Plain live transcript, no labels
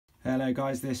Hello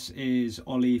guys, this is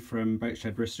Ollie from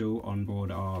Boatshed Bristol on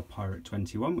board our Pirate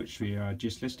 21, which we are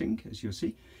just listing, as you'll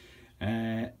see.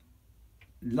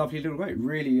 Lovely little boat,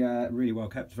 really well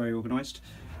kept, very organised.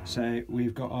 So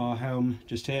we've got our helm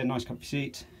just here, nice comfy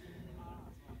seat.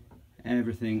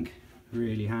 Everything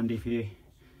really handy for you.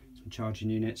 Some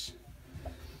charging units.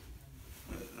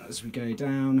 As we go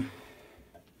down,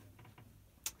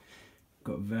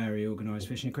 got very organised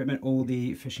fishing equipment. All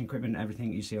the fishing equipment,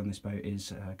 everything you see on this boat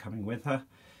is coming with her.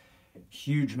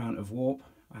 Huge amount of warp.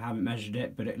 I haven't measured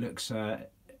it, but it looks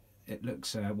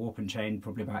warp and chain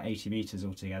probably about 80 metres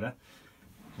altogether.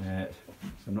 So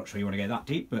I'm not sure you want to go that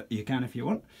deep, but you can if you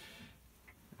want.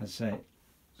 As I say,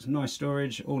 it's nice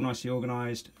storage, all nicely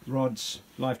organised. Rods,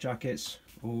 life jackets,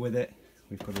 all with it.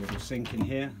 We've got a little sink in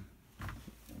here,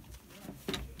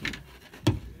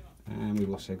 and we've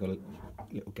also got a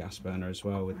little gas burner as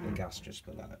well with the gas just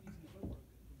below it.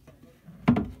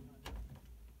 A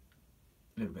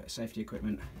little bit of safety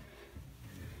equipment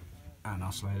and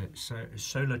our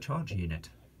solar charge unit.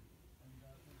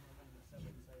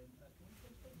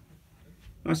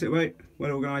 Nice little boat,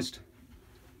 well organised.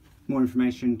 More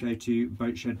information, go to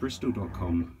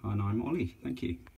boatshedbristol.com, and I'm Ollie. Thank you.